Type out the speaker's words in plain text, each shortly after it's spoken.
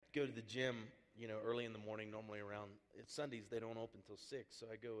go to the gym, early in the morning, normally around, it's Sundays, they don't open till 6, so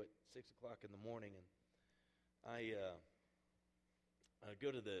I go at 6 o'clock in the morning, and I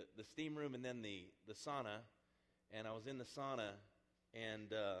go to the steam room and then the sauna, and I was in the sauna,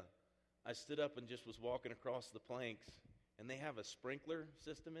 and I stood up and just was walking across the planks, and they have a sprinkler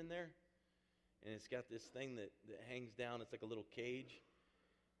system in there, and it's got this thing that hangs down, it's like a little cage,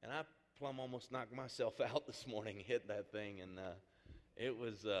 and I plumb almost knocked myself out this morning hitting that thing, and it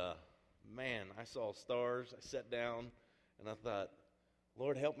was, man, I saw stars. I sat down, and I thought,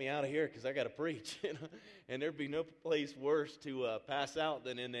 Lord, help me out of here because I got to preach. And there'd be no place worse to pass out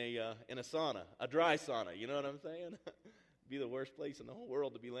than in a sauna, a dry sauna. You know what I'm saying? Be the worst place in the whole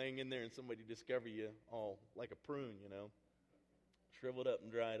world to be laying in there and somebody discover you all like a prune, shriveled up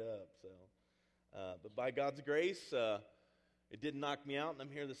and dried up. So, but by God's grace, it didn't knock me out, and I'm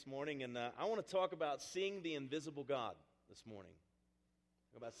here this morning. And I want to talk about seeing the invisible God this morning.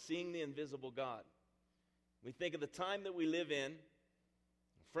 About seeing the invisible God. We think of the time that we live in,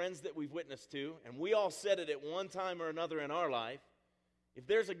 friends that we've witnessed to, and we all said it at one time or another in our life. If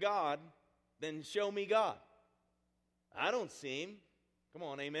there's a God, then show me God. I don't see him. Come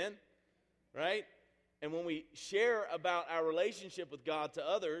on, amen? Right? And when we share about our relationship with God to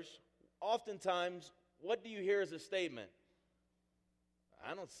others, oftentimes, what do you hear as a statement?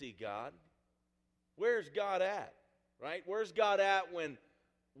 I don't see God. Where's God at? Right? Where's God at when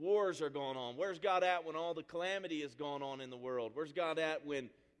wars are going on? Where's God at when all the calamity is going on in the world? Where's God at when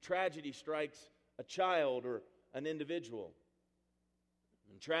tragedy strikes a child or an individual?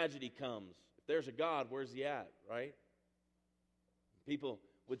 When tragedy comes, if there's a God, where's he at, right? People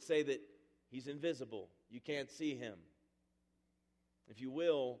would say that he's invisible. You can't see him. If you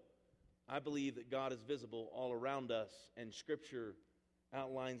will, I believe that God is visible all around us, and Scripture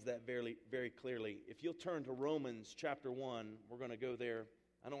outlines that very, very clearly. If you'll turn to Romans chapter 1, we're going to go there.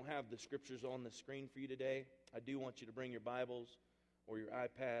 I don't have the Scriptures on the screen for you today. I do want you to bring your Bibles or your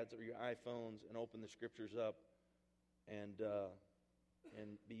iPads or your iPhones and open the Scriptures up and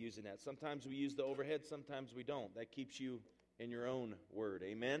be using that. Sometimes we use the overhead, sometimes we don't. That keeps you in your own word.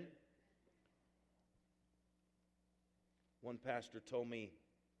 Amen? One pastor told me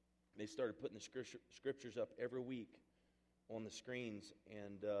they started putting the Scriptures up every week on the screens,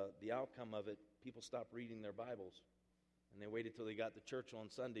 and the outcome of it, people stopped reading their Bibles, and they waited till they got to church on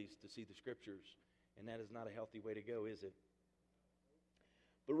Sundays to see the Scriptures, and that is not a healthy way to go, is it?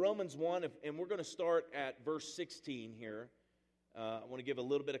 But Romans 1, and we're going to start at verse 16 here. I want to give a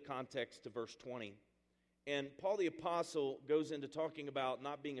little bit of context to verse 20. And Paul the Apostle goes into talking about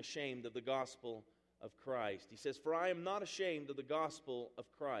not being ashamed of the gospel of Christ. He says, "For I am not ashamed of the gospel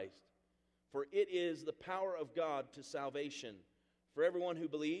of Christ, for it is the power of God to salvation for everyone who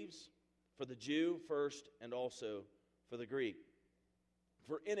believes, for the Jew first and also for the Greek.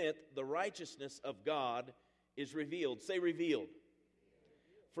 For in it the righteousness of God is revealed." Say revealed.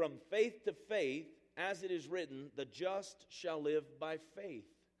 "From faith to faith, as it is written, the just shall live by faith."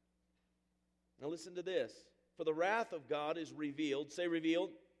 Now listen to this. "For the wrath of God is revealed," say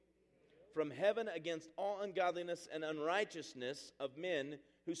revealed, "from heaven against all ungodliness and unrighteousness of men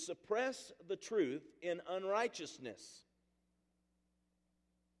who suppress the truth in unrighteousness.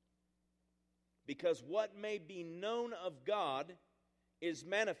 Because what may be known of God is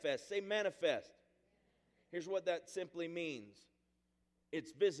manifest." Say manifest. Here's what that simply means.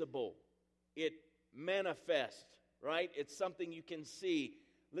 It's visible. It manifests, right? It's something you can see.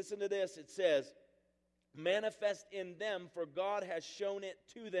 Listen to this. It says, "Manifest in them, for God has shown it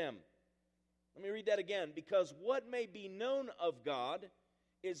to them." Let me read that again. "Because what may be known of God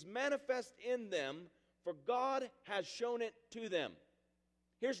is manifest in them, for God has shown it to them."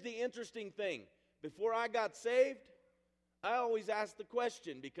 Here's the interesting thing. Before I got saved, I always asked the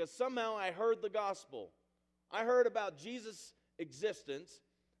question, because somehow I heard the gospel. I heard about Jesus' existence,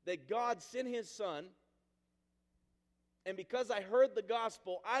 that God sent his Son, and because I heard the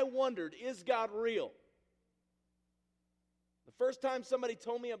gospel, I wondered, is God real? The first time somebody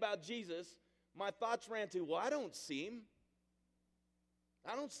told me about Jesus, my thoughts ran to, well, I don't see him.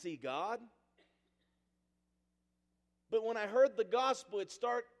 I don't see God. But when I heard the gospel, it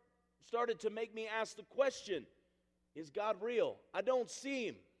started to make me ask the question, is God real? I don't see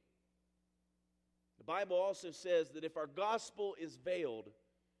him. The Bible also says that if our gospel is veiled,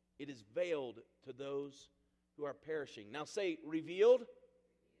 it is veiled to those who are perishing. Now say revealed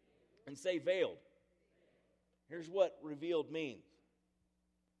and say veiled. Here's what revealed means.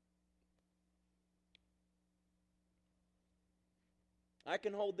 I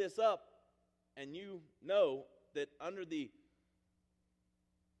can hold this up, and you know that under the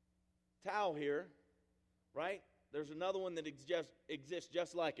towel here, right, there's another one that exists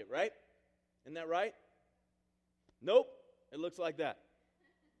just like it, right? Isn't that right? Nope, it looks like that.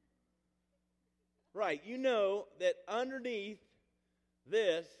 Right, you know that underneath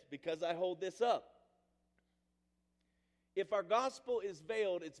this, because I hold this up, if our gospel is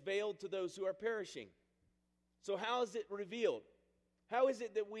veiled, it's veiled to those who are perishing. So how is it revealed? How is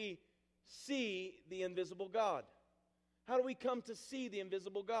it that we see the invisible God? How do we come to see the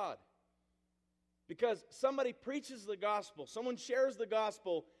invisible God? Because somebody preaches the gospel, someone shares the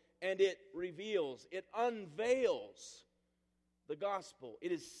gospel, and it reveals, it unveils the gospel.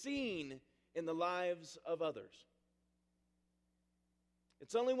 It is seen in the lives of others.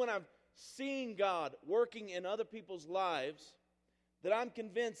 It's only when I've seen God working in other people's lives that I'm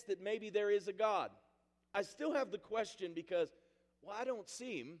convinced that maybe there is a God. I still have the question because, well, I don't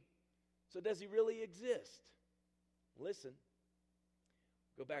see him, so does he really exist? Listen,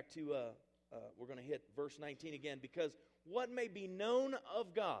 go back to, we're going to hit verse 19 again, because what may be known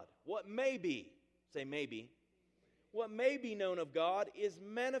of God, what may be, say maybe, what may be known of God is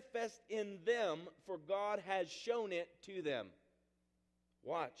manifest in them, for God has shown it to them.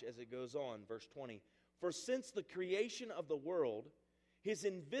 Watch as it goes on, verse 20. For since the creation of the world, his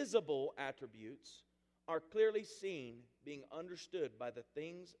invisible attributes are clearly seen, being understood by the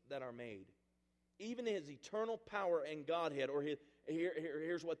things that are made. Even his eternal power and Godhead, or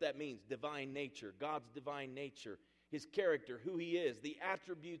here's what that means, divine nature, God's divine nature, his character, who he is, the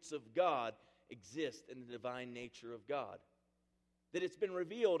attributes of God exist in the divine nature of God. That it's been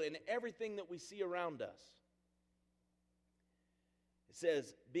revealed in everything that we see around us. It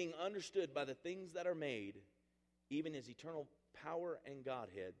says, being understood by the things that are made, even his eternal power and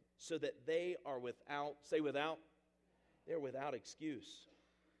Godhead, so that they are without, say without, they're without excuse.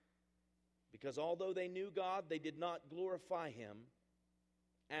 Because although they knew God, they did not glorify him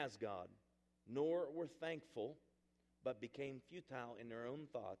as God, nor were thankful, but became futile in their own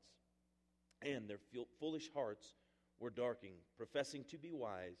thoughts, and their foolish hearts were darkened. Professing to be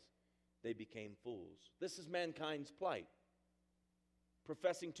wise, they became fools. This is mankind's plight.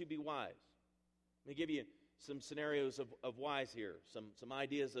 Professing to be wise. Let me give you some scenarios of wise here. Some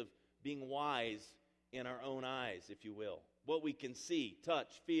ideas of being wise in our own eyes, if you will. What we can see,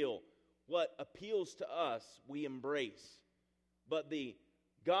 touch, feel. What appeals to us, we embrace. But the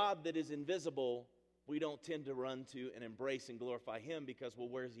God that is invisible, we don't tend to run to and embrace and glorify him because, well,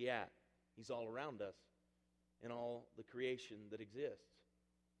 where's he at? He's all around us in all the creation that exists.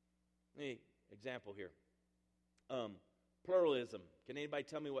 Example here. Pluralism. Can anybody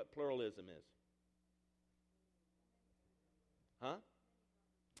tell me what pluralism is? Huh?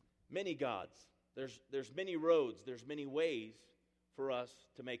 Many gods. There's many roads. There's many ways for us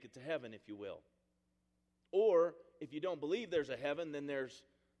to make it to heaven, if you will. Or, if you don't believe there's a heaven, then there's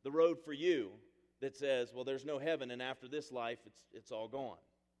the road for you that says, well, there's no heaven, and after this life, it's all gone.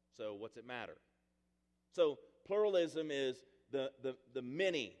 So what's it matter? So pluralism is the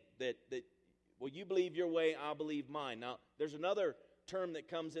many that well, you believe your way, I'll believe mine. Now, there's another term that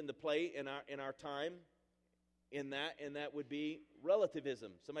comes into play in our time and that would be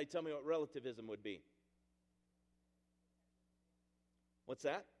relativism. Somebody tell me what relativism would be. What's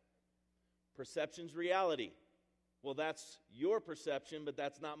that? Perception's reality. Well, that's your perception, but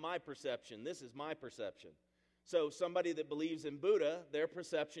that's not my perception. This is my perception. So somebody that believes in Buddha, their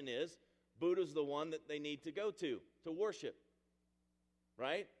perception is Buddha's the one that they need to go to worship.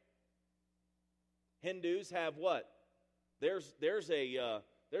 Right? Hindus have what? There's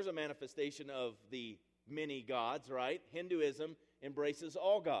a manifestation of the many gods, right? Hinduism embraces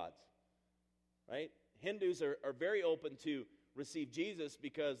all gods. Right? Hindus are very open to receive Jesus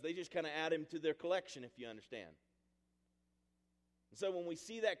because they just kind of add him to their collection, if you understand. And so when we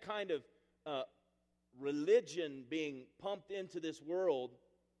see that kind of religion being pumped into this world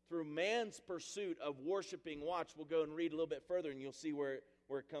through man's pursuit of worshiping, watch, we'll go and read a little bit further and you'll see where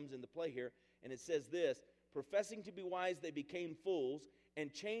it comes into play here. And it says this, professing to be wise, they became fools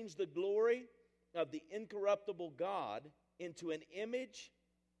and changed the glory of the incorruptible God into an image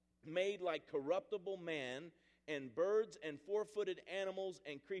made like corruptible man and birds and four-footed animals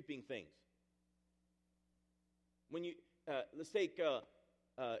and creeping things. When you let's take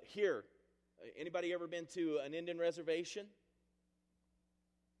here. Anybody ever been to an Indian reservation?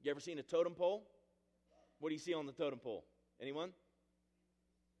 You ever seen a totem pole? What do you see on the totem pole? Anyone?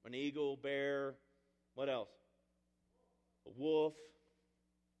 An eagle, bear, what else? A wolf.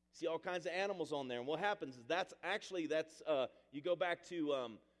 See all kinds of animals on there. And what happens is that's you go back to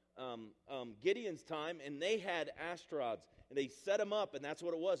Gideon's time, and they had Ashtaroths, and they set them up, and that's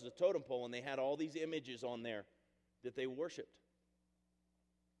what it was, a totem pole, and they had all these images on there that they worshipped.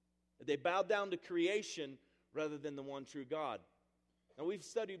 They bowed down to creation rather than the one true God. Now, we've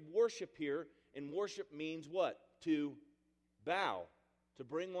studied worship here, and worship means what? To bow, to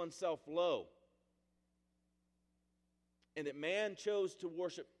bring oneself low. And that man chose to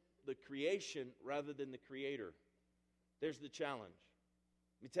worship the creation rather than the Creator. There's the challenge.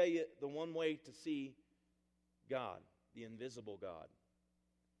 Let me tell you the one way to see God, the invisible God,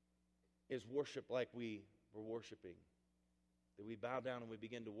 is worship like we were worshiping. That we bow down and we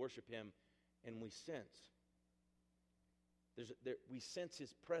begin to worship Him, and we sense. We sense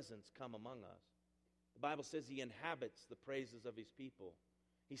His presence come among us. The Bible says He inhabits the praises of His people.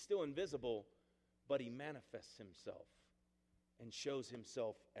 He's still invisible, but He manifests Himself and shows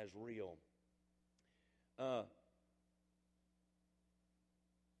Himself as real. Let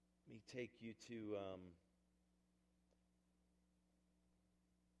me take you to...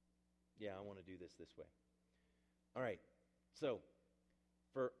 I want to do this way. All right, so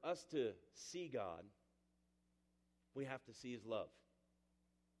for us to see God, we have to see His love.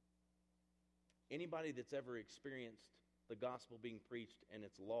 Anybody that's ever experienced the gospel being preached and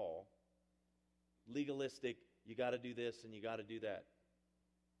its law, legalistic, you got to do this and you got to do that.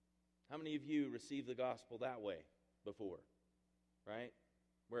 How many of you received the gospel that way before? Right?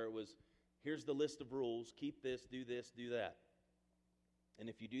 Where it was, here's the list of rules, keep this, do that. And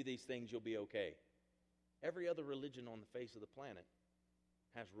if you do these things, you'll be okay. Every other religion on the face of the planet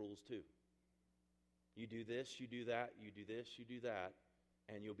has rules too. You do this, you do that, you do this, you do that,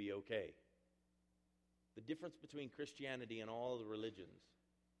 and you'll be okay. The difference between Christianity and all the religions,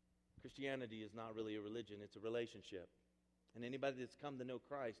 Christianity is not really a religion, it's a relationship. And anybody that's come to know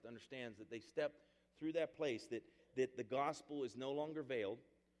Christ understands that they step through that place, that the gospel is no longer veiled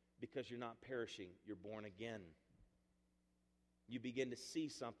because you're not perishing, you're born again. You begin to see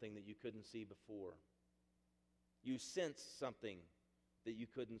something that you couldn't see before. You sense something that you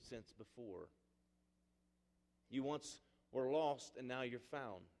couldn't sense before. You once were lost and now you're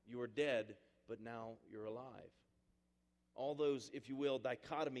found. You were dead, but now you're alive. All those, if you will,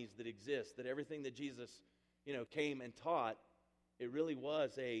 dichotomies that exist, that everything that Jesus, came and taught, it really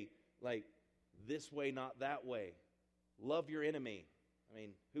was this way, not that way. Love your enemy. I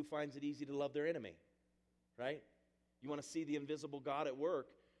mean, who finds it easy to love their enemy? Right? You want to see the invisible God at work,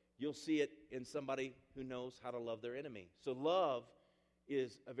 you'll see it in somebody who knows how to love their enemy. So love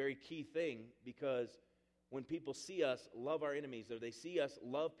is a very key thing, because when people see us love our enemies, or they see us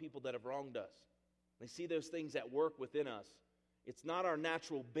love people that have wronged us, they see those things at work within us. It's not our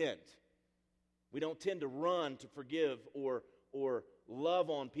natural bent. We don't tend to run to forgive or love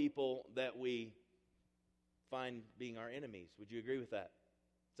on people that we find being our enemies. Would you agree with that?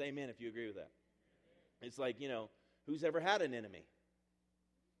 Say amen if you agree with that. It's like, who's ever had an enemy?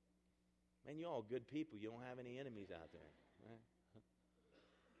 Man, you all good people. You don't have any enemies out there. Right?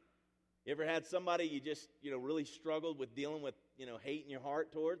 You ever had somebody you just, really struggled with dealing with, hate in your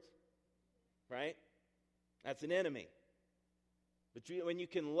heart towards? Right? That's an enemy. But when you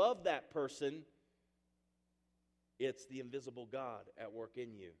can love that person, it's the invisible God at work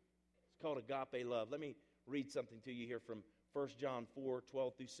in you. It's called agape love. Let me read something to you here from 1 John 4,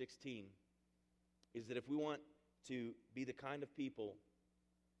 12 through 16. Is that if we want to be the kind of people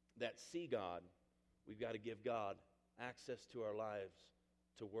that see God, we've got to give God access to our lives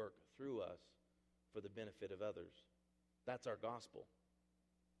to work through us for the benefit of others. That's our gospel.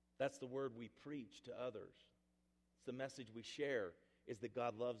 That's the word we preach to others. It's the message we share, is that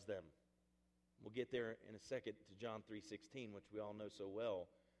God loves them. We'll get there in a second to John 3:16, which we all know so well,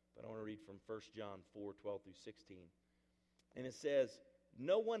 but I want to read from 1 John 4, 12 through 16. And it says,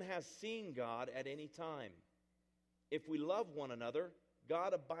 "No one has seen God at any time. If we love one another,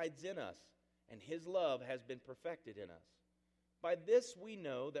 God abides in us, and His love has been perfected in us. By this we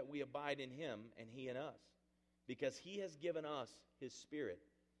know that we abide in Him and He in us, because He has given us His Spirit.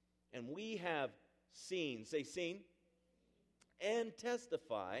 And we have seen," say seen, "and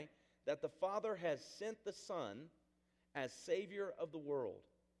testify that the Father has sent the Son as Savior of the world.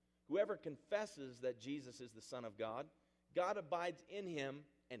 Whoever confesses that Jesus is the Son of God, God abides in Him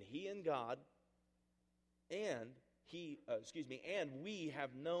and He in God, and we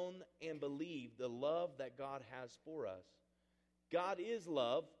have known and believed the love that God has for us. God is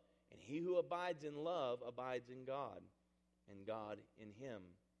love, and he who abides in love abides in God, and God in him."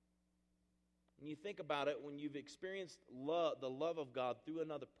 When you think about it, when you've experienced the love of God through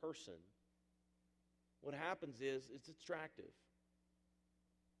another person, what happens is it's attractive.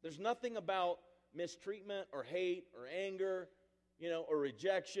 There's nothing about mistreatment or hate or anger, or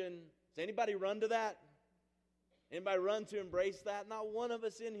rejection. Does anybody run to that? Anybody run to embrace that? Not one of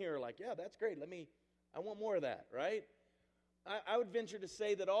us in here are like, yeah, that's great. I want more of that, right? I would venture to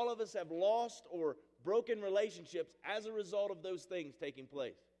say that all of us have lost or broken relationships as a result of those things taking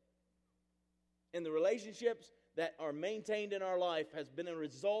place. And the relationships that are maintained in our life has been a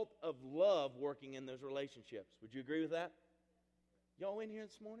result of love working in those relationships. Would you agree with that? Y'all in here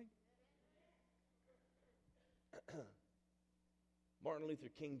this morning? Martin Luther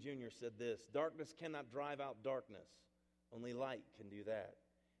King Jr. said this: "Darkness cannot drive out darkness. Only light can do that.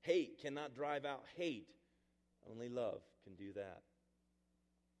 Hate cannot drive out hate. Only love can do that."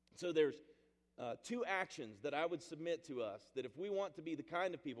 So there's two actions that I would submit to us, that if we want to be the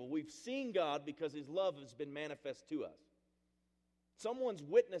kind of people, we've seen God because His love has been manifest to us. Someone's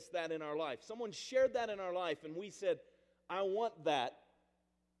witnessed that in our life. Someone shared that in our life, and we said, I want that.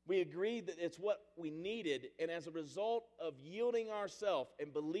 We agreed that it's what we needed, and as a result of yielding ourselves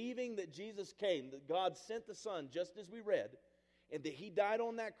and believing that Jesus came, that God sent the Son, just as we read, and that He died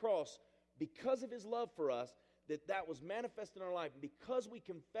on that cross because of His love for us, that was manifest in our life. And because we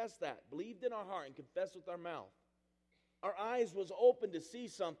confessed that, believed in our heart, and confessed with our mouth, our eyes was open to see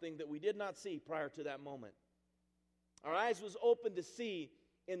something that we did not see prior to that moment. Our eyes was open to see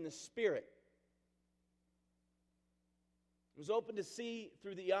in the Spirit. It was open to see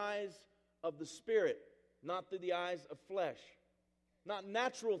through the eyes of the Spirit, not through the eyes of flesh. Not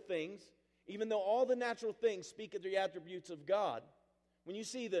natural things, even though all the natural things speak of the attributes of God. When you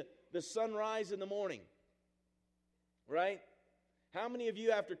see the sunrise in the morning, right? How many of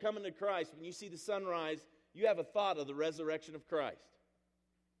you, after coming to Christ, when you see the sunrise, you have a thought of the resurrection of Christ?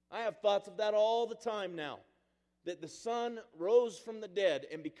 I have thoughts of that all the time now. That the Son rose from the dead,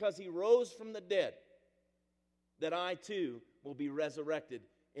 and because He rose from the dead, that I too will be resurrected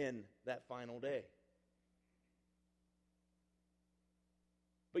in that final day.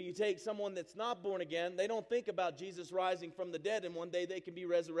 But you take someone that's not born again, they don't think about Jesus rising from the dead, and one day they can be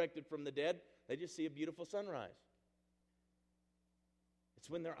resurrected from the dead. They just see a beautiful sunrise. It's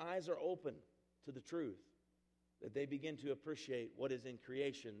when their eyes are open to the truth that they begin to appreciate what is in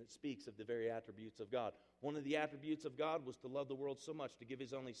creation that speaks of the very attributes of God. One of the attributes of God was to love the world so much to give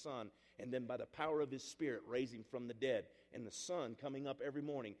His only Son, and then by the power of His Spirit raise Him from the dead. And the sun coming up every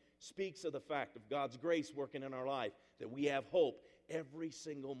morning speaks of the fact of God's grace working in our life, that we have hope every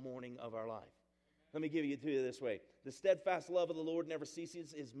single morning of our life. Let me give it to you this way. The steadfast love of the Lord never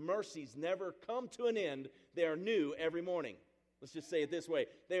ceases. His mercies never come to an end. They are new every morning. Let's just say it this way.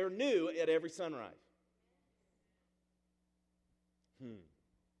 They are new at every sunrise.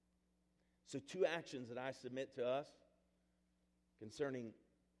 So two actions that I submit to us concerning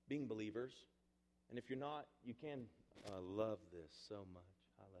being believers. And if you're not, you can. I love this so much.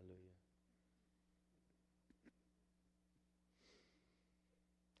 Hallelujah.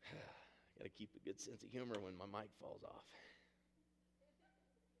 Got to keep a good sense of humor when my mic falls off.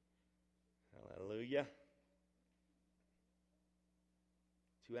 Hallelujah.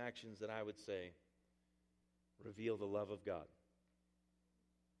 Two actions that I would say reveal the love of God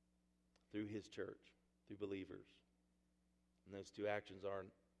through His church, through believers. And those two actions are,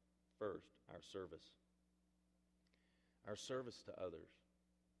 first, our service. Our service to others.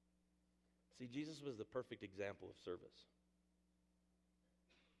 See, Jesus was the perfect example of service.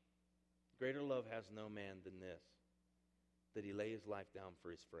 Greater love has no man than this, that He lay His life down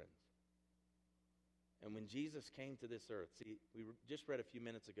for His friends. And when Jesus came to this earth, see, we just read a few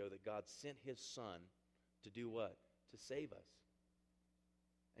minutes ago that God sent His Son to do what? To save us.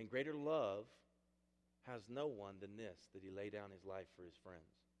 And greater love has no one than this, that He lay down His life for His friends.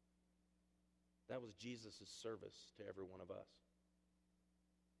 That was Jesus' service to every one of us.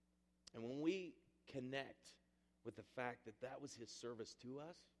 And when we connect with the fact that that was His service to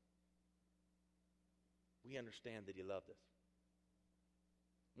us, we understand that He loved us.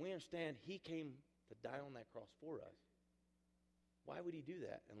 We understand He came to die on that cross for us. Why would He do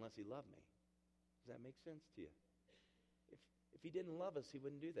that unless He loved me? Does that make sense to you? If He didn't love us, He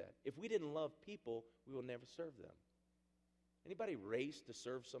wouldn't do that. If we didn't love people, we will never serve them. Anybody race to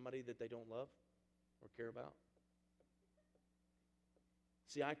serve somebody that they don't love or care about?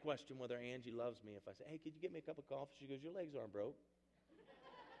 See, I question whether Angie loves me if I say, hey, could you get me a cup of coffee? She goes, your legs aren't broke.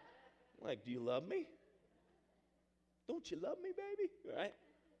 I'm like, do you love me? Don't you love me, baby? Right?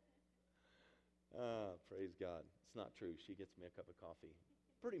 Praise God. It's not true. She gets me a cup of coffee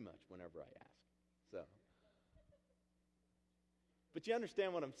pretty much whenever I ask. So, but you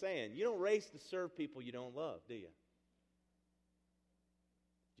understand what I'm saying. You don't race to serve people you don't love, do you?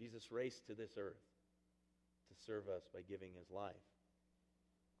 Jesus raced to this earth to serve us by giving His life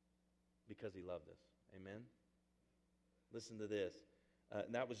because He loved us. Amen? Listen to this.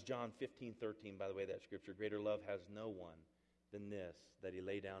 And that was John 15:13, by the way, that scripture. Greater love has no one than this, that He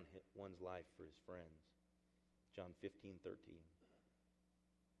lay down one's life for His friends. John 15:13.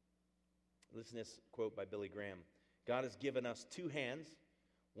 Listen to this quote by Billy Graham. God has given us two hands,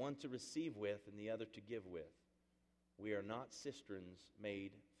 one to receive with and the other to give with. We are not cisterns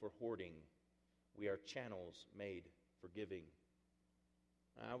made for hoarding. We are channels made for giving.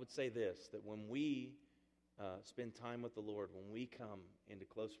 I would say this, that when we spend time with the Lord, when we come into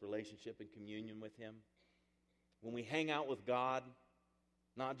close relationship and communion with Him, when we hang out with God,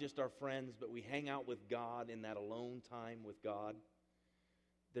 not just our friends, but we hang out with God in that alone time with God,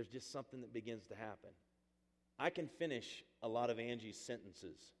 there's just something that begins to happen. I can finish a lot of Angie's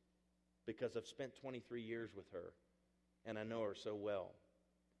sentences because I've spent 23 years with her, and I know her so well.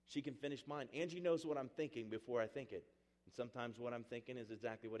 She can finish mine. Angie knows what I'm thinking before I think it. And sometimes what I'm thinking is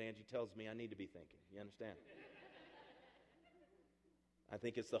exactly what Angie tells me I need to be thinking. You understand? I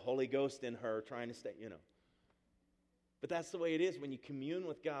think it's the Holy Ghost in her trying to stay, But that's the way it is when you commune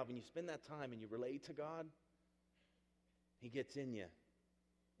with God, when you spend that time and you relate to God, He gets in you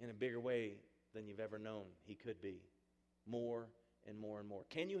in a bigger way than you've ever known He could be. More and more and more.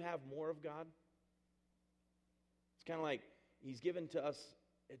 Can you have more of God? It's kind of like He's given to us,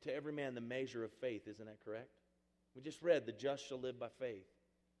 to every man, the measure of faith. Isn't that correct? We just read, the just shall live by faith.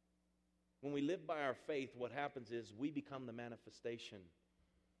 When we live by our faith, what happens is we become the manifestation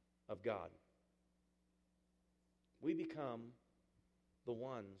of God. We become the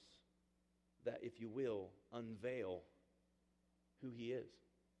ones that, if you will, unveil who He is.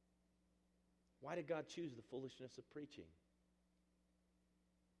 Why did God choose the foolishness of preaching?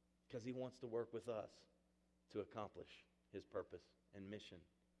 Because He wants to work with us to accomplish His purpose and mission.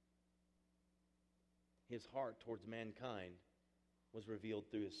 His heart towards mankind was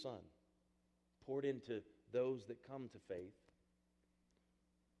revealed through His Son, poured into those that come to faith.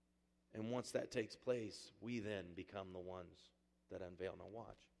 And once that takes place, we then become the ones that unveil. Now watch.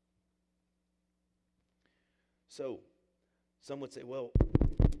 So, some would say, well,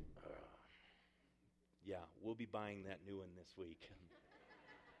 yeah, we'll be buying that new one this week.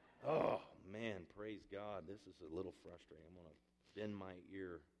 Oh, man, praise God. This is a little frustrating. I'm going to bend my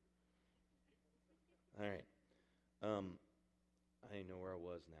ear. All right. I didn't know where I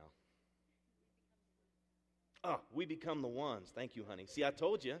was now. We become the ones. Thank you, honey. See, I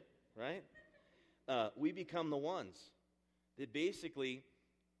told you, right? We become the ones that basically,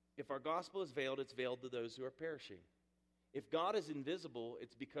 if our gospel is veiled, it's veiled to those who are perishing. If God is invisible,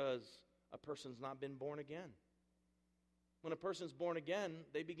 it's because a person's not been born again. When a person's born again,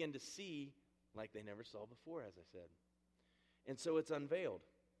 they begin to see like they never saw before, as I said. And so it's unveiled.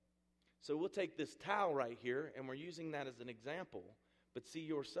 So we'll take this towel right here, and we're using that as an example. But see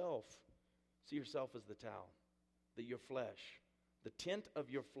yourself as the towel, that your flesh, the tint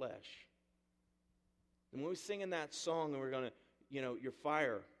of your flesh. And when we sing in that song, and we're going to, your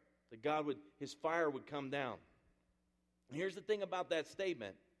fire, that His fire would come down. And here's the thing about that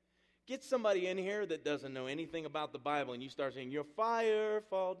statement. Get somebody in here that doesn't know anything about the Bible, and you start saying, your fire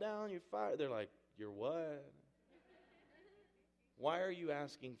fall down, your fire. They're like, your what? Why are you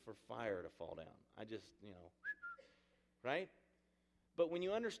asking for fire to fall down? I just, right? But when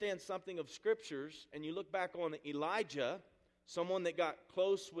you understand something of Scriptures, and you look back on Elijah, someone that got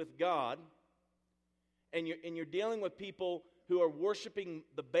close with God, and you're dealing with people who are worshiping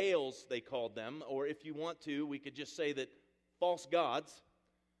the Baals, they called them, or if you want to, we could just say that false gods,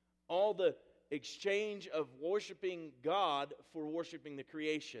 all the exchange of worshiping God for worshiping the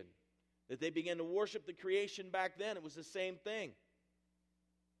creation. That they began to worship the creation back then, it was the same thing.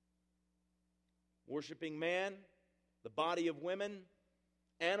 Worshiping man, the body of women,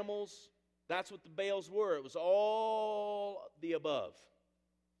 animals, that's what the Baals were. It was all the above.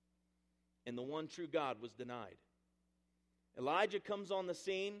 And the one true God was denied. Elijah comes on the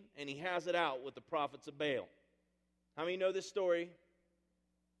scene, and he has it out with the prophets of Baal. How many know this story?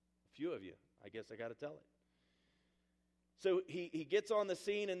 A few of you. I guess I got to tell it. So he gets on the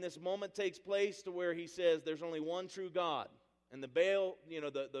scene, and this moment takes place to where he says there's only one true God. And the Baal,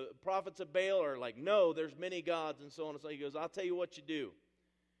 the prophets of Baal are like, no, there's many gods, and so on and so on. He goes, I'll tell you what you do.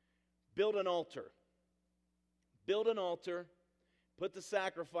 Build an altar. Build an altar. Put the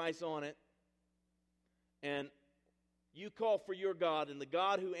sacrifice on it. And you call for your God, and the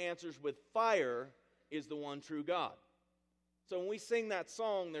God who answers with fire is the one true God. So when we sing that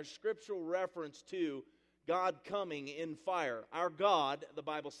song, there's scriptural reference to God coming in fire. Our God, the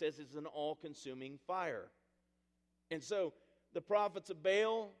Bible says, is an all-consuming fire. And so the prophets of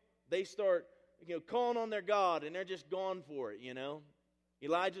Baal, they start calling on their God, and they're just gone for it,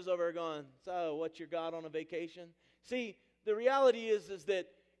 Elijah's over there going, so what's your God on a vacation? See, the reality is that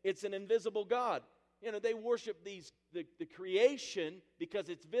it's an invisible God. They worship the creation because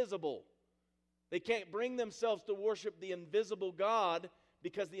it's visible. They can't bring themselves to worship the invisible God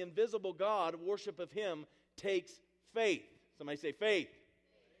because the invisible God, worship of Him, takes faith. Somebody say faith.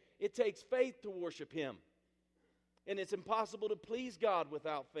 It takes faith to worship Him. And it's impossible to please God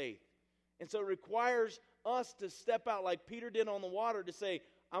without faith. And so it requires us to step out like Peter did on the water to say,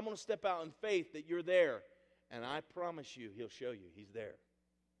 I'm going to step out in faith that you're there. And I promise you, He'll show you He's there.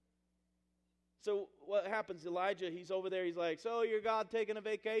 So what happens? Elijah, he's over there. He's like, so your God taking a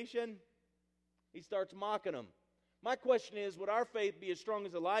vacation? He starts mocking him. My question is, would our faith be as strong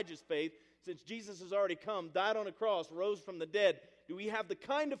as Elijah's faith, since Jesus has already come, died on a cross, rose from the dead? Do we have the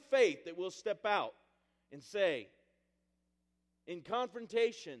kind of faith that will step out and say, in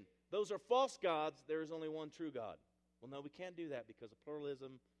confrontation, those are false gods, there is only one true God? Well, no, we can't do that because of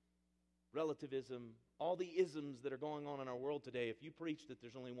pluralism, relativism, all the isms that are going on in our world today. If you preach that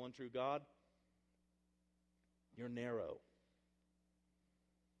there's only one true God, you're narrow.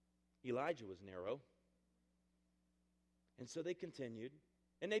 Elijah was narrow. And so they continued.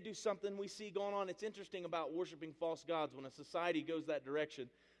 And they do something we see going on. It's interesting about worshiping false gods. When a society goes that direction,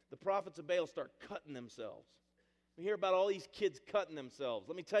 the prophets of Baal start cutting themselves. We hear about all these kids cutting themselves.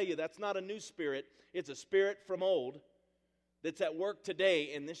 Let me tell you, that's not a new spirit. It's a spirit from old that's at work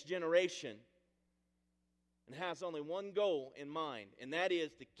today in this generation and has only one goal in mind, and that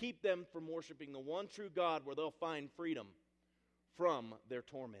is to keep them from worshiping the one true God where they'll find freedom from their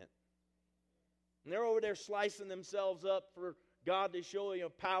torment. And they're over there slicing themselves up for God to show you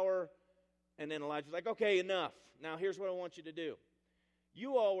power. And then Elijah's like, okay, enough. Now here's what I want you to do.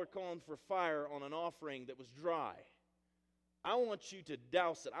 You all were calling for fire on an offering that was dry. I want you to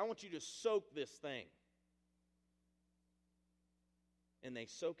douse it. I want you to soak this thing. And they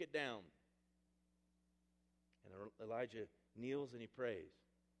soak it down. And Elijah kneels and he prays.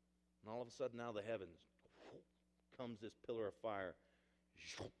 And all of a sudden, out of the heavens comes this pillar of fire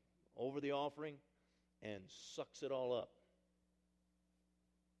over the offering and sucks it all up.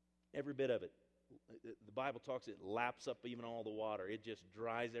 Every bit of it. The Bible talks, it laps up even all the water. It just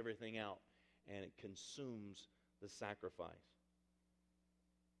dries everything out and it consumes the sacrifice.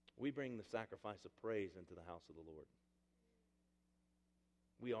 We bring the sacrifice of praise into the house of the Lord.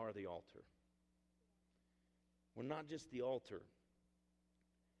 We are the altar. We're not just the altar.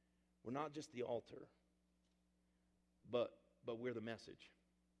 We're not just the altar, but we're the message.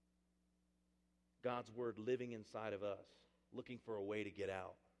 God's word living inside of us, looking for a way to get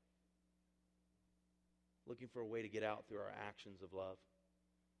out. Looking for a way to get out through our actions of love.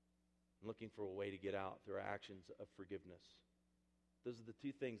 Looking for a way to get out through our actions of forgiveness. Those are the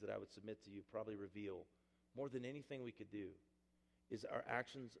two things that I would submit to you, probably reveal more than anything we could do, is our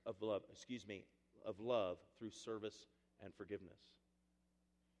actions of love through service and forgiveness.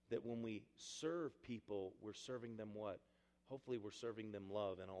 That when we serve people, we're serving them what? Hopefully we're serving them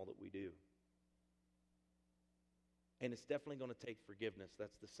love in all that we do. And it's definitely going to take forgiveness.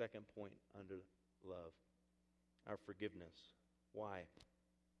 That's the second point under love. Our forgiveness. Why?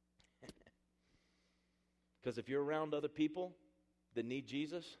 Because if you're around other people that need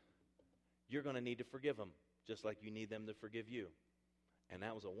Jesus, you're going to need to forgive them, just like you need them to forgive you. And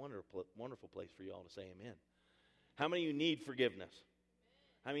that was a wonderful place for you all to say amen. How many of you need forgiveness?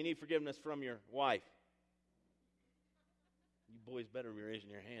 How many need forgiveness from your wife? You boys better be raising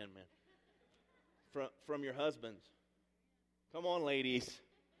your hand, man. From your husbands. Come on, ladies.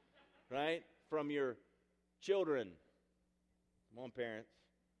 Right? From your children. Come on, parents.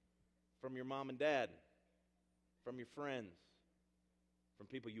 From your mom and dad. From your friends. From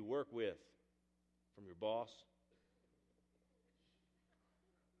people you work with. From your boss.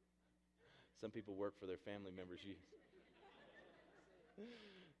 Some people work for their family members.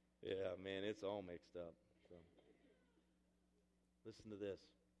 Yeah, man, it's all mixed up. So, listen to this.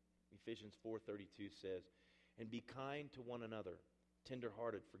 Ephesians 4:32 says, "And be kind to one another,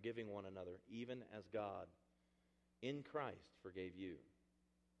 tender-hearted, forgiving one another, even as God in Christ forgave you."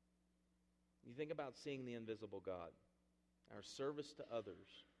 You think about seeing the invisible God, our service to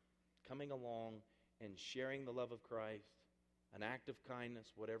others, coming along and sharing the love of Christ, an act of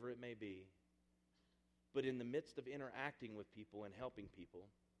kindness, whatever it may be. But in the midst of interacting with people and helping people,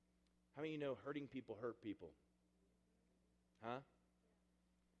 how many of you know hurting people hurt people? Huh?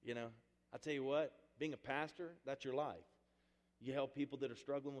 You know, I tell you what, being a pastor, that's your life. You help people that are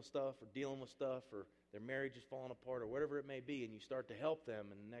struggling with stuff or dealing with stuff or their marriage is falling apart or whatever it may be, and you start to help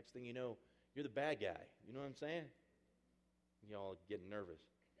them, and the next thing you know, you're the bad guy. You know what I'm saying? Y'all getting nervous.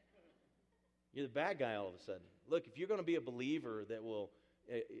 You're the bad guy all of a sudden. Look, if you're going to be a believer that will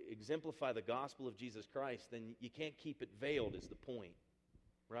exemplify the gospel of Jesus Christ, then you can't keep it veiled is the point,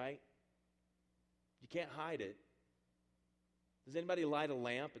 right? You can't hide it. Does anybody light a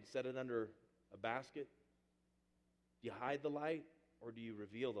lamp and set it under a basket? Do you hide the light? or do you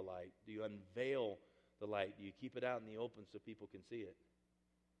reveal the light? Do you unveil the light? Do you keep it out in the open so people can see it?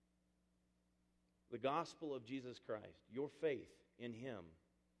 The gospel of Jesus Christ, your faith in Him,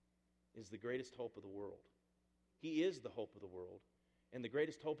 is the greatest hope of the world. He is the hope of the world. And the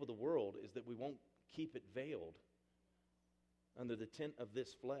greatest hope of the world is that we won't keep it veiled under the tent of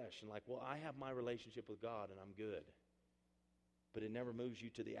this flesh and like, well, I have my relationship with God and I'm good. But it never moves you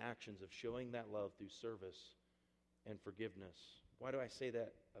to the actions of showing that love through service and forgiveness. Why do I say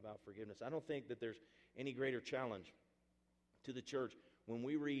that about forgiveness? I don't think that there's any greater challenge to the church. When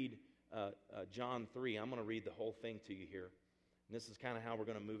we read John 3, I'm going to read the whole thing to you here. And this is kind of how we're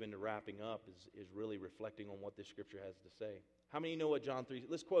going to move into wrapping up, is really reflecting on what this scripture has to say. How many know what John 3,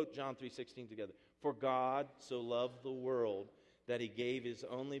 let's quote John 3:16 together. For God so loved the world that He gave His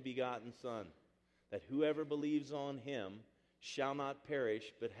only begotten Son, that whoever believes on Him shall not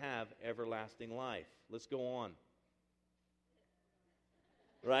perish, but have everlasting life. Let's go on.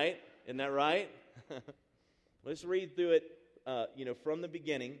 Right? Isn't that right? Let's read through it, from the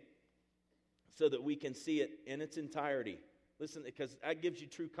beginning so that we can see it in its entirety. Listen, because that gives you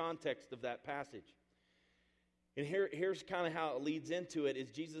true context of that passage. And here's kind of how it leads into it, is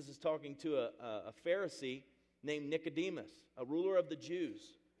Jesus is talking to a Pharisee named Nicodemus, a ruler of the Jews.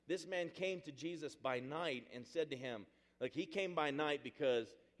 This man came to Jesus by night and said to him, like, he came by night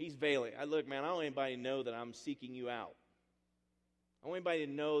because he's veiling. Look, man, I don't want anybody to know that I'm seeking you out. I want anybody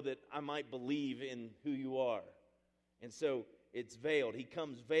to know that I might believe in who you are. And so it's veiled. He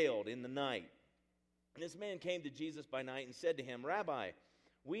comes veiled in the night. And this man came to Jesus by night and said to him, Rabbi,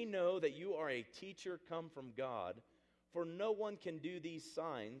 we know that you are a teacher come from God, for no one can do these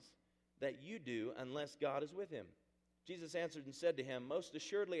signs that you do unless God is with him. Jesus answered and said to him, most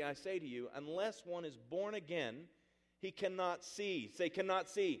assuredly I say to you, unless one is born again, he cannot see. Say, cannot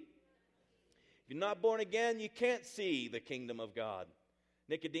see. If you're not born again, you can't see the kingdom of God.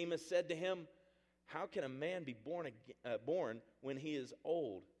 Nicodemus said to him, how can a man be born when he is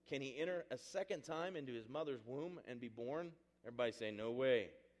old? Can he enter a second time into his mother's womb and be born? Everybody say, no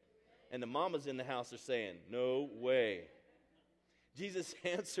way. And the mamas in the house are saying, no way. Jesus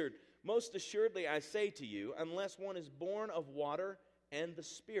answered, most assuredly I say to you, unless one is born of water and the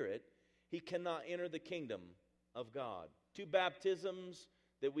Spirit, he cannot enter the kingdom of God. Two baptisms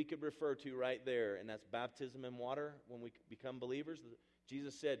that we could refer to right there, and that's baptism in water when we become believers.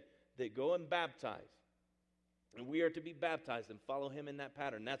 Jesus said that go and baptize. And we are to be baptized and follow Him in that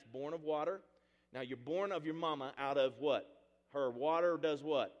pattern. That's born of water. Now, you're born of your mama out of what? Her water does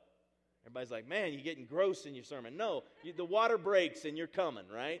what? Everybody's like, man, you're getting gross in your sermon. No, the water breaks and you're coming,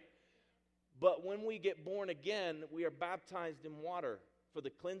 right? But when we get born again, we are baptized in water for the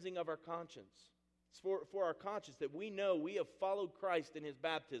cleansing of our conscience. It's for our conscience that we know we have followed Christ in His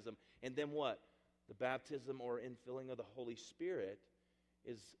baptism. And then what? The baptism or infilling of the Holy Spirit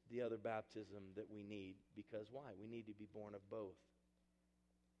is the other baptism that we need. Because why? We need to be born of both.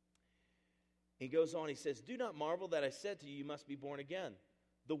 He goes on, he says, do not marvel that I said to you, you must be born again.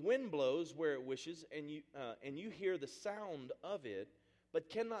 The wind blows where it wishes, and you hear the sound of it, but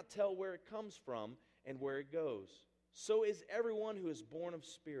cannot tell where it comes from and where it goes. So is everyone who is born of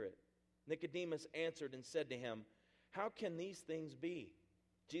Spirit. Nicodemus answered and said to him, how can these things be?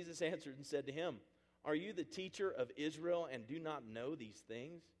 Jesus answered and said to him, are you the teacher of Israel and do not know these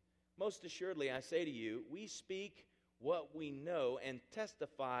things? Most assuredly I say to you, we speak what we know and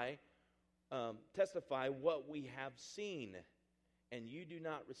testify what we have seen, and you do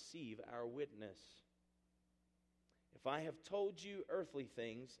not receive our witness. If I have told you earthly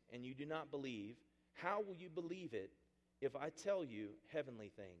things and you do not believe, how will you believe it if I tell you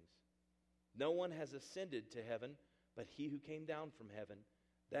heavenly things? No one has ascended to heaven but He who came down from heaven,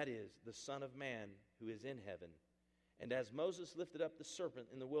 that is, the Son of Man who is in heaven. And as Moses lifted up the serpent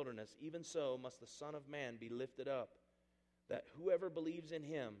in the wilderness, even so must the Son of Man be lifted up, that whoever believes in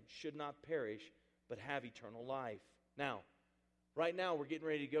Him should not perish but have eternal life. Now, right now we're getting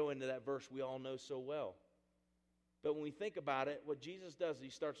ready to go into that verse we all know so well. But when we think about it, what Jesus does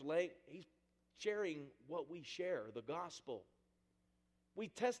is He's sharing what we share, the gospel. We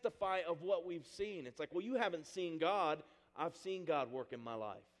testify of what we've seen. It's like, well, you haven't seen God. I've seen God work in my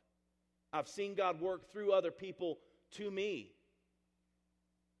life. I've seen God work through other people to me.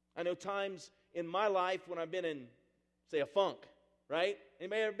 I know times in my life when I've been in, say, a funk, right?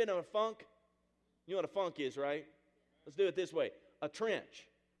 Anybody ever been in a funk? You know what a funk is, right? Let's do it this way. A trench,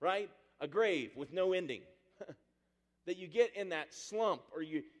 right? A grave with no ending. That you get in that slump, or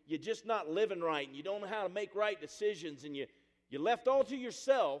you're just not living right, and you don't know how to make right decisions, and you're left all to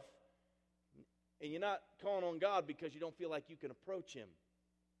yourself, and you're not calling on God because you don't feel like you can approach Him,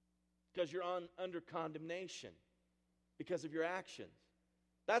 because you're under condemnation because of your actions.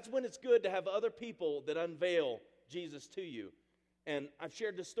 That's when it's good to have other people that unveil Jesus to you. And I've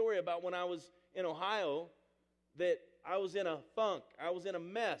shared the story about when I was in Ohio, that I was in a funk. I was in a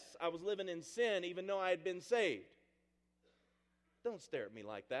mess. I was living in sin even though I had been saved. Don't stare at me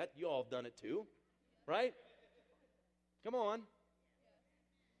like that. You all have done it too, right? Come on.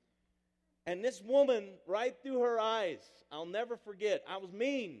 And this woman, right through her eyes, I'll never forget, I was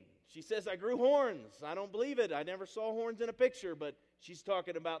mean. She says, I grew horns. I don't believe it. I never saw horns in a picture, but she's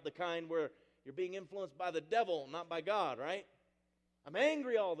talking about the kind where you're being influenced by the devil, not by God, right? I'm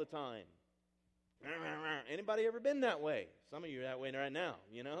angry all the time. Anybody ever been that way? Some of you are that way right now,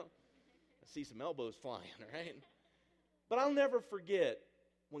 you know? I see some elbows flying, right? But I'll never forget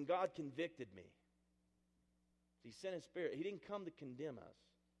when God convicted me. He sent His Spirit. He didn't come to condemn us.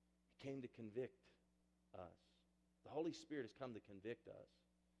 He came to convict us. The Holy Spirit has come to convict us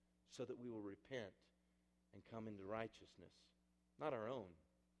so that we will repent and come into righteousness. Not our own,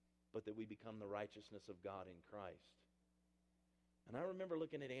 but that we become the righteousness of God in Christ. And I remember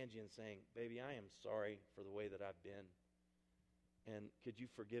looking at Angie and saying, baby, I am sorry for the way that I've been. And could you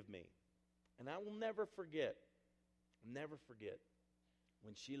forgive me? And I will never forget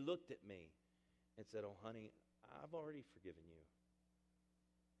when she looked at me and said, oh, honey, I've already forgiven you.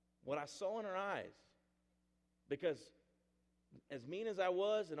 What I saw in her eyes, because as mean as I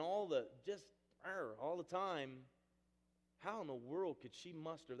was and all the time, how in the world could she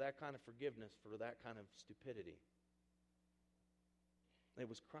muster that kind of forgiveness for that kind of stupidity? It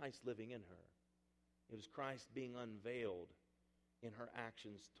was Christ living in her. It was Christ being unveiled in her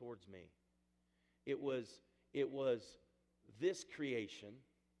actions towards me. It was this creation,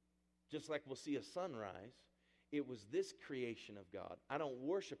 just like we'll see a sunrise. It was this creation of God. I don't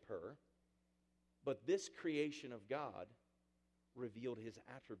worship her, but this creation of God revealed His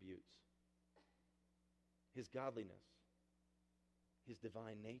attributes, His godliness, His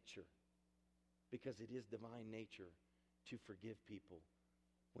divine nature, because it is divine nature to forgive people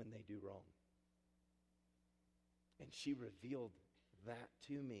when they do wrong. And she revealed that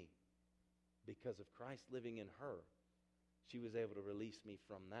to me. Because of Christ living in her, she was able to release me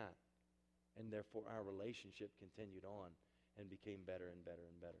from that. And therefore our relationship continued on and became better and better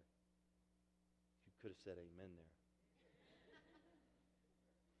and better. You could have said amen there.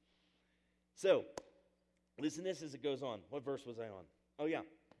 So, listen to this as it goes on. What verse was I on? Oh yeah,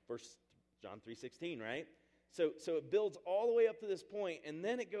 John 3:16, right? So it builds all the way up to this point, and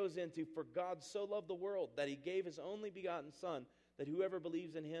then it goes into, for God so loved the world that He gave His only begotten Son, that whoever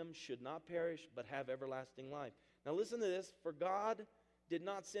believes in Him should not perish but have everlasting life. Now listen to this. For God did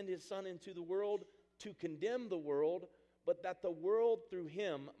not send His Son into the world to condemn the world, but that the world through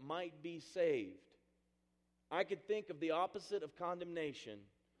Him might be saved. I could think of the opposite of condemnation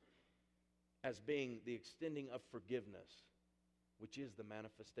as being the extending of forgiveness, which is the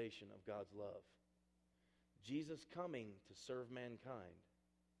manifestation of God's love. Jesus coming to serve mankind,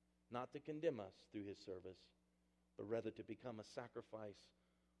 not to condemn us through His service, but rather to become a sacrifice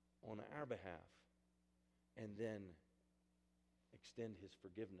on our behalf and then extend His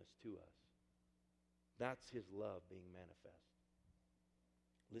forgiveness to us. That's His love being manifest.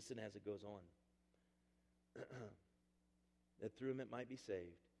 Listen as it goes on. That through Him it might be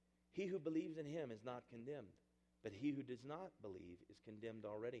saved. He who believes in Him is not condemned, but he who does not believe is condemned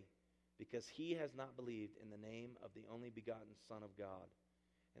already, because he has not believed in the name of the only begotten Son of God.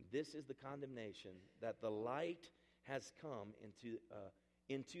 And this is the condemnation, that the light has come into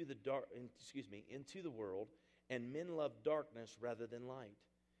the world, and men love darkness rather than light,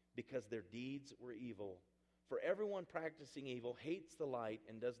 because their deeds were evil. For everyone practicing evil hates the light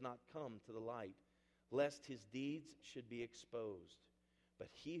and does not come to the light, lest his deeds should be exposed. But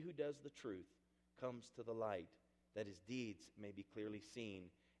he who does the truth comes to the light, that his deeds may be clearly seen,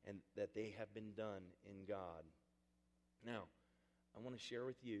 and that they have been done in God. Now, I want to share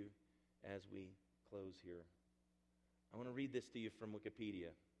with you as we close here. I want to read this to you from Wikipedia.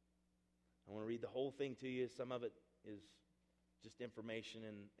 I want to read the whole thing to you. Some of it is just information,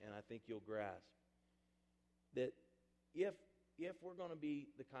 and I think you'll grasp that if we're going to be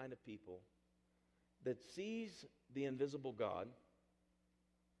the kind of people that sees the invisible God,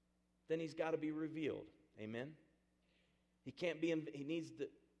 then He's got to be revealed. Amen? He needs to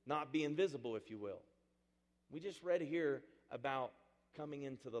not be invisible, if you will. We just read here about coming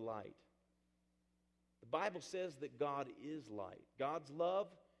into the light. The Bible says that God is light. God's love,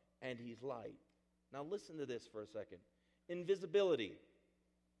 and He's light. Now listen to this for a second. Invisibility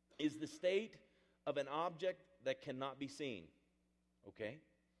is the state of an object that cannot be seen. Okay?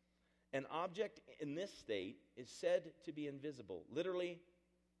 An object in this state is said to be invisible, literally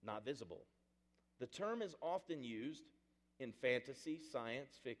not visible. The term is often used in fantasy,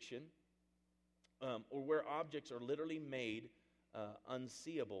 science, fiction, or where objects are literally made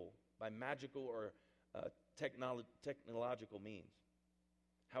unseeable by magical or technological means.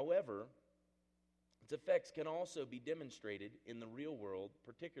 However, its effects can also be demonstrated in the real world,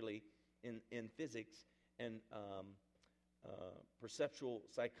 particularly in physics and perceptual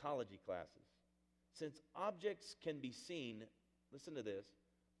psychology classes. Since objects can be seen, listen to this,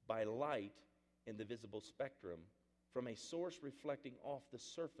 by light in the visible spectrum from a source reflecting off the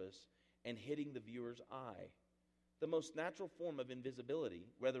surface and hitting the viewer's eye. The most natural form of invisibility,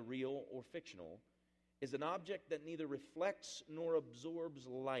 whether real or fictional, is an object that neither reflects nor absorbs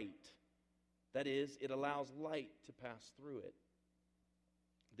light. That is, it allows light to pass through it.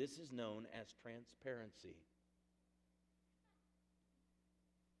 This is known as transparency.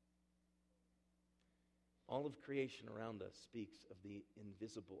 All of creation around us speaks of the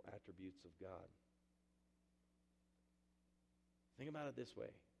invisible attributes of God. Think about it this way.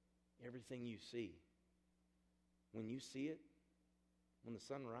 Everything you see, when you see it, when the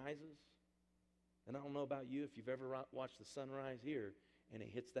sun rises, and I don't know about you if you've ever watched the sunrise here, and it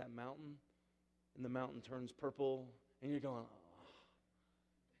hits that mountain, and the mountain turns purple, and you're going,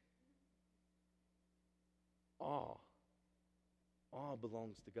 awe. Awe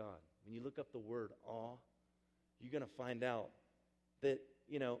belongs to God. When you look up the word awe, you're going to find out that,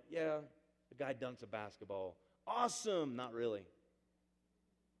 the guy dunks a basketball. Awesome! Not really.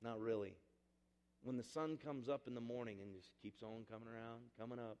 Not really. When the sun comes up in the morning and just keeps on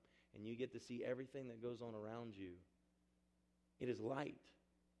coming up, and you get to see everything that goes on around you, it is light.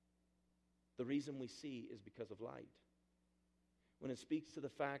 The reason we see is because of light. When it speaks to the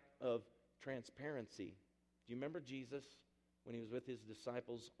fact of transparency, do you remember Jesus when he was with his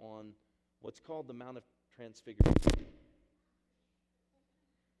disciples on what's called the Mount of Transfiguration?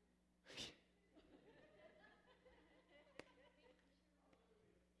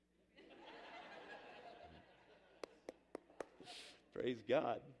 Praise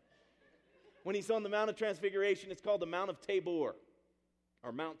God. When he's on the Mount of Transfiguration, it's called the Mount of Tabor,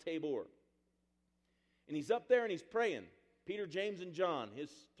 or Mount Tabor. And he's up there and he's praying. Peter, James, and John, his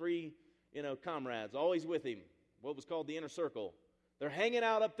three, comrades, always with him, what was called the inner circle. They're hanging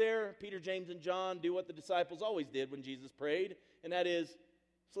out up there. Peter, James, and John do what the disciples always did when Jesus prayed, and that is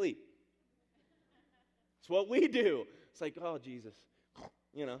sleep. It's what we do. It's like, oh, Jesus,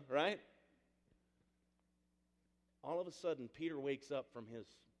 right? All of a sudden, Peter wakes up from his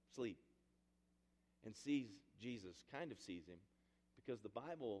sleep and sees Jesus, kind of sees him, because the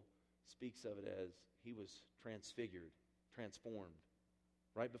Bible speaks of it as he was transfigured, transformed,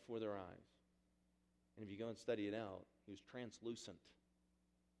 right before their eyes. And if you go and study it out, he was translucent.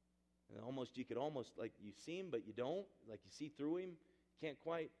 And you could almost, like you see him, but you don't. Like you see through him. Can't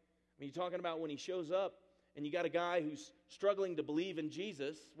quite. You're talking about when he shows up, and you got a guy who's struggling to believe in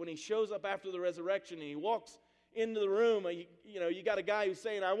Jesus. When he shows up after the resurrection and he walks into the room, you got a guy who's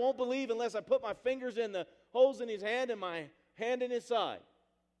saying, I won't believe unless I put my fingers in the holes in his hand and my hand in his side.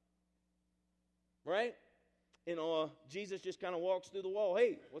 Right? And Jesus just kind of walks through the wall.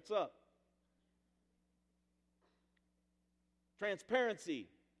 Hey, what's up? Transparency,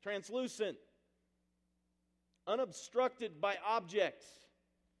 translucent, unobstructed by objects.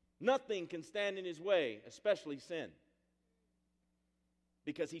 Nothing can stand in his way, especially sin,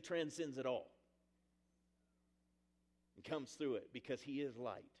 because he transcends it all. He comes through it because he is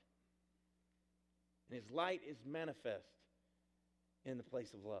light. And his light is manifest in the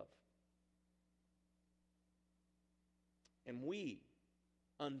place of love. And we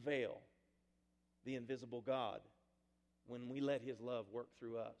unveil the invisible God when we let his love work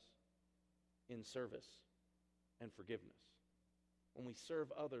through us in service and forgiveness. When we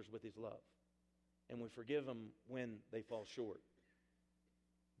serve others with his love and we forgive them when they fall short.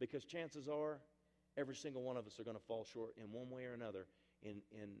 Because chances are, every single one of us are going to fall short in one way or another in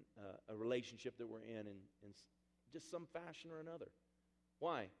a relationship that we're in just some fashion or another.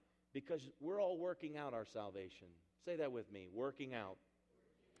 Why? Because we're all working out our salvation. Say that with me. Working out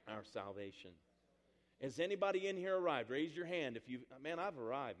our salvation. Has anybody in here arrived? Raise your hand if you. Man, I've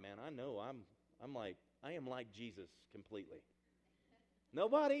arrived. Man, I know I am like Jesus completely.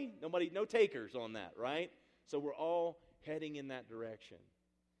 Nobody, no takers on that, right? So we're all heading in that direction.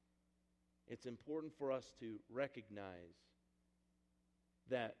 It's important for us to recognize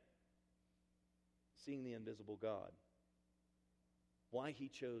that seeing the invisible God, why he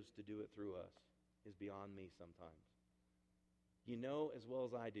chose to do it through us, is beyond me sometimes. You know as well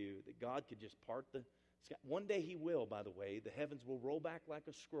as I do that God could just part the sky. One day he will, by the way. The heavens will roll back like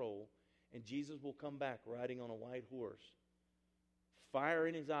a scroll, and Jesus will come back riding on a white horse, fire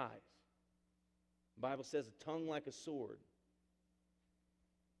in his eyes. The Bible says a tongue like a sword,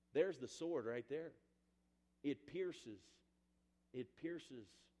 There's the sword right there. It pierces. It pierces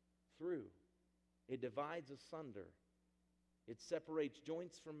through. It divides asunder. It separates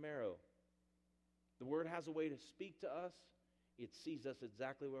joints from marrow. The Word has a way to speak to us. It sees us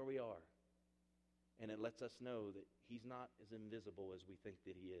exactly where we are. And it lets us know that He's not as invisible as we think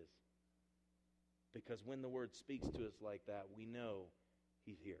that He is. Because when the Word speaks to us like that, we know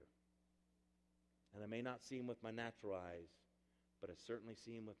He's here. And I may not see Him with my natural eyes, but I certainly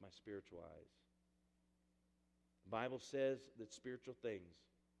see Him with my spiritual eyes. The Bible says that spiritual things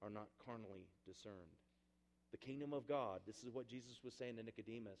are not carnally discerned. The kingdom of God, this is what Jesus was saying to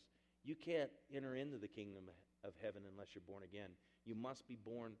Nicodemus, you can't enter into the kingdom of heaven unless you're born again. You must be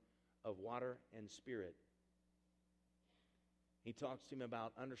born of water and spirit. He talks to him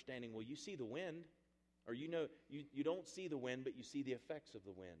about understanding, well, you see the wind, or you know, you don't see the wind, but you see the effects of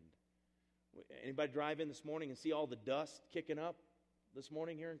the wind. Anybody drive in this morning and see all the dust kicking up this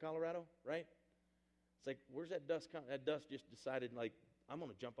morning here in Colorado, right? It's like, where's that dust coming? That dust just decided, like, I'm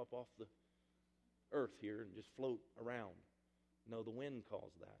going to jump up off the earth here and just float around. No, the wind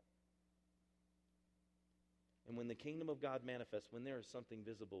caused that. And when the kingdom of God manifests, when there is something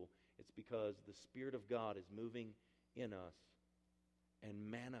visible, it's because the Spirit of God is moving in us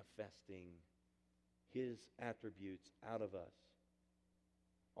and manifesting His attributes out of us.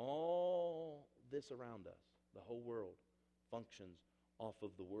 All this around us, the whole world, functions off of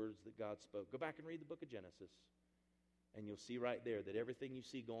the words that God spoke. Go back and read the book of Genesis, and you'll see right there that everything you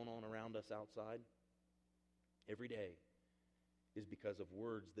see going on around us outside every day is because of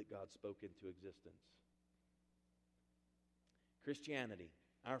words that God spoke into existence. Christianity,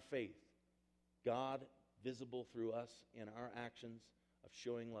 our faith, God visible through us in our actions of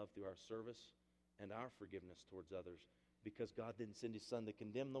showing love through our service and our forgiveness towards others, because God didn't send His Son to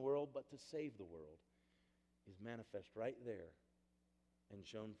condemn the world, but to save the world, is manifest right there and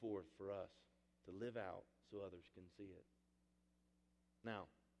shown forth for us to live out so others can see it. Now,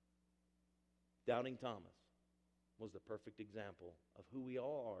 doubting Thomas was the perfect example of who we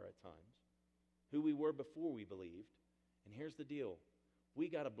all are at times, who we were before we believed. And here's the deal. We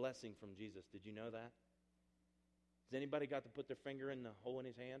got a blessing from Jesus. Did you know that? Has anybody got to put their finger in the hole in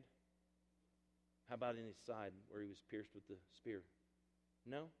his hand? How about in his side where he was pierced with the spear?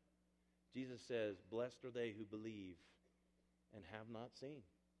 No? Jesus says, blessed are they who believe and have not seen.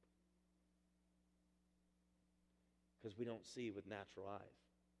 Because we don't see with natural eyes.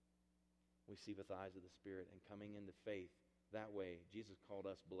 We see with the eyes of the Spirit, and coming into faith that way, Jesus called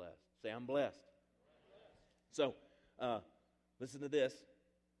us blessed. Say, I'm blessed. So, listen to this.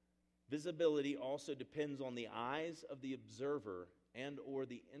 Visibility also depends on the eyes of the observer and or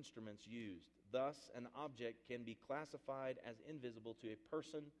the instruments used. Thus, an object can be classified as invisible to a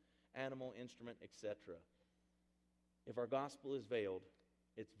person, animal, instrument, etc. If our gospel is veiled,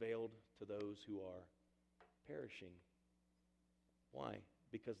 it's veiled to those who are perishing. Why?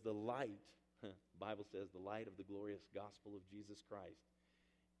 Because the light, the Bible says, the light of the glorious gospel of Jesus Christ,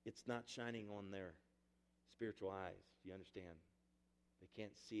 it's not shining on their spiritual eyes. Do you understand? They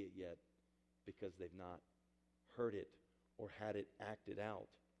can't see it yet because they've not heard it or had it acted out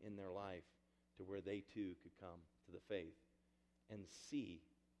in their life to where they too could come to the faith and see.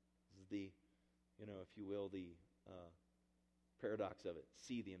 This is the, if you will, the paradox of it.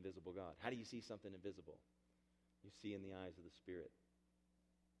 See the invisible God. How do you see something invisible? You see in the eyes of the Spirit.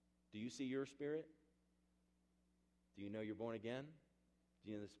 Do you see your spirit? Do you know you're born again?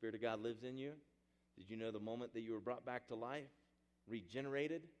 Do you know the Spirit of God lives in you? Did you know the moment that you were brought back to life,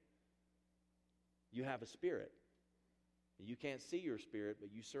 regenerated, you have a spirit? You can't see your spirit,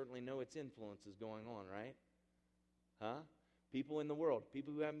 but you certainly know its influence is going on, right? Huh? People in the world,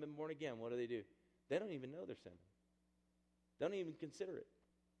 people who haven't been born again, what do? They don't even know they're sinning. They don't even consider it.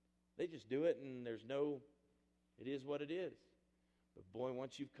 They just do it, and it is what it is. But boy,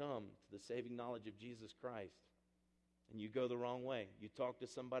 once you've come to the saving knowledge of Jesus Christ, and you go the wrong way, you talk to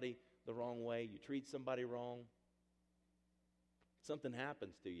somebody the wrong way, you treat somebody wrong, something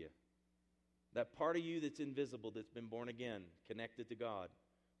happens to you. That part of you that's invisible, that's been born again, connected to God,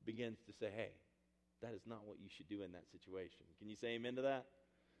 begins to say, hey, that is not what you should do in that situation. Can you say amen to that?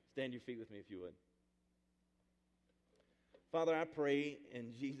 Stand your feet with me if you would. Father, I pray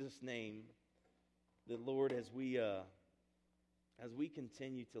in Jesus' name that, Lord, as we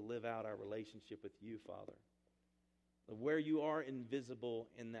continue to live out our relationship with you, Father, where you are invisible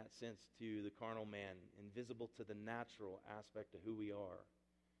in that sense to the carnal man, invisible to the natural aspect of who we are,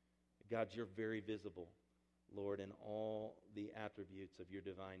 God, you're very visible, Lord, in all the attributes of your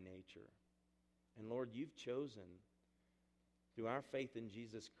divine nature. And Lord, you've chosen, through our faith in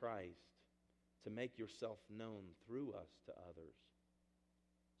Jesus Christ, to make yourself known through us to others.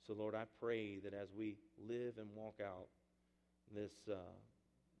 So, Lord, I pray that as we live and walk out this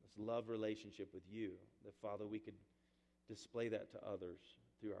love relationship with you, that, Father, we could display that to others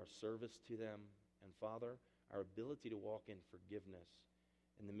through our service to them. And, Father, our ability to walk in forgiveness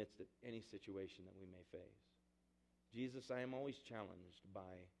in the midst of any situation that we may face. Jesus, I am always challenged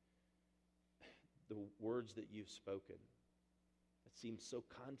by the words that you've spoken. It seems so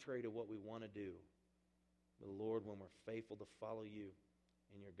contrary to what we want to do. But, Lord, when we're faithful to follow you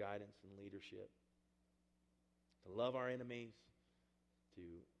in your guidance and leadership, to love our enemies, to,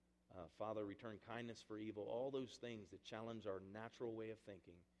 Father, return kindness for evil, all those things that challenge our natural way of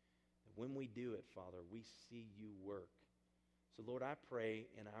thinking, that when we do it, Father, we see you work. So, Lord, I pray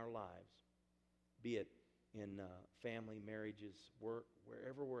in our lives, be it in family, marriages, work,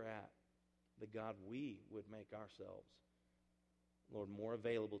 wherever we're at, that, God, we would make ourselves, Lord, more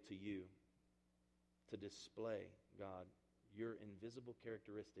available to you to display, God, your invisible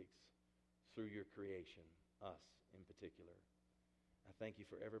characteristics through your creation, us in particular. I thank you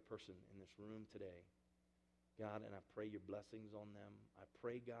for every person in this room today, God, and I pray your blessings on them. I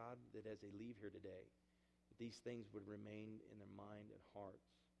pray, God, that as they leave here today, that these things would remain in their mind and hearts.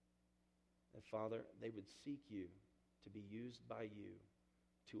 And, Father, they would seek you to be used by you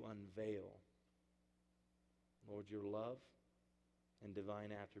to unveil, Lord, your love and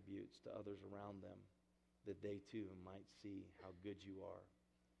divine attributes to others around them, that they too might see how good you are.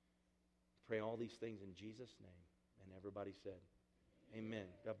 Pray all these things in Jesus' name. And everybody said, amen.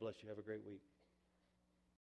 God bless you. Have a great week.